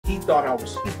thought I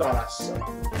sucked.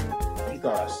 He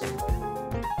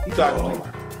thought I was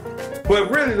but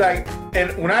really, like,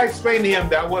 and when I explained to him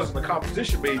that I wasn't a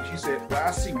composition major, he said, well,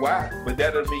 I see why, but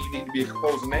that doesn't mean you need to be a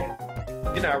composer now.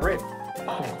 You're not ready.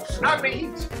 I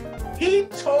mean, he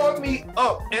tore me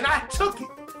up, and I took it.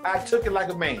 I took it like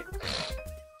a man.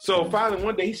 So finally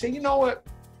one day he said, you know what?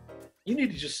 You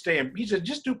need to just stay in. He said,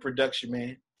 just do production,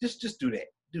 man. Just do that.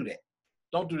 Do that.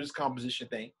 Don't do this composition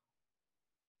thing.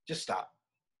 Just stop.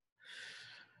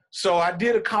 So I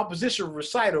did a composition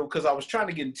recital because I was trying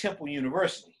to get in Temple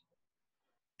University.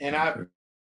 And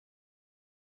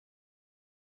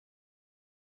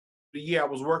the year I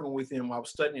was working with him, I was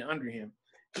studying under him.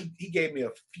 He gave me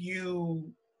a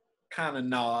few kind of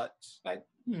nods, like,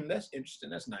 that's interesting,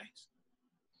 that's nice.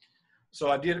 So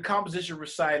I did a composition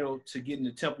recital to get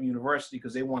into Temple University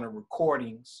because they wanted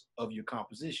recordings of your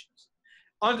compositions.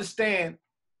 Understand,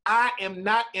 I am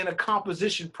not in a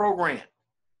composition program.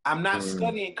 I'm not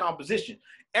studying composition.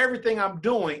 Everything I'm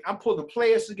doing, I'm pulling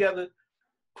players together,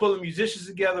 pulling musicians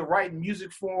together, writing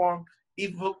music for them,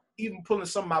 even pulling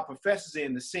some of my professors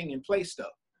in to sing and play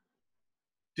stuff.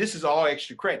 This is all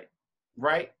extra credit,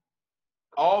 right?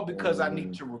 All because I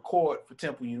need to record for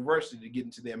Temple University to get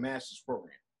into their master's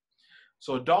program.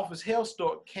 So Adolphus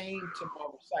Hellstorp came to my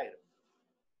recital.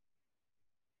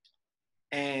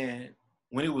 And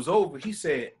when it was over, he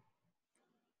said,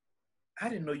 I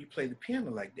didn't know you played the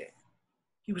piano like that.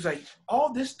 He was like,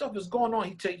 all this stuff is going on.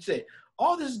 He said,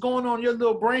 all this is going on in your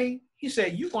little brain. He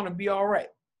said, you're going to be all right.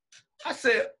 I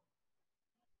said,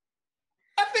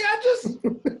 I think I just,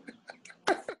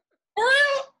 for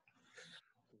real?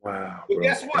 Wow. But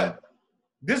guess what?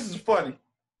 This is funny.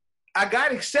 I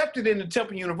got accepted into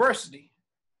Temple University.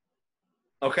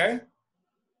 Okay?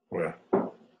 Well,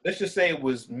 let's just say it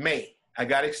was May. I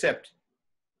got accepted.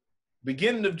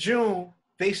 Beginning of June,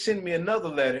 they send me another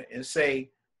letter and say,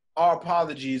 our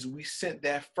apologies, we sent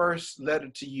that first letter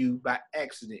to you by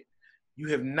accident. You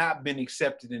have not been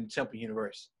accepted in Temple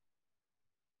University.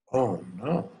 Oh,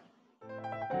 no.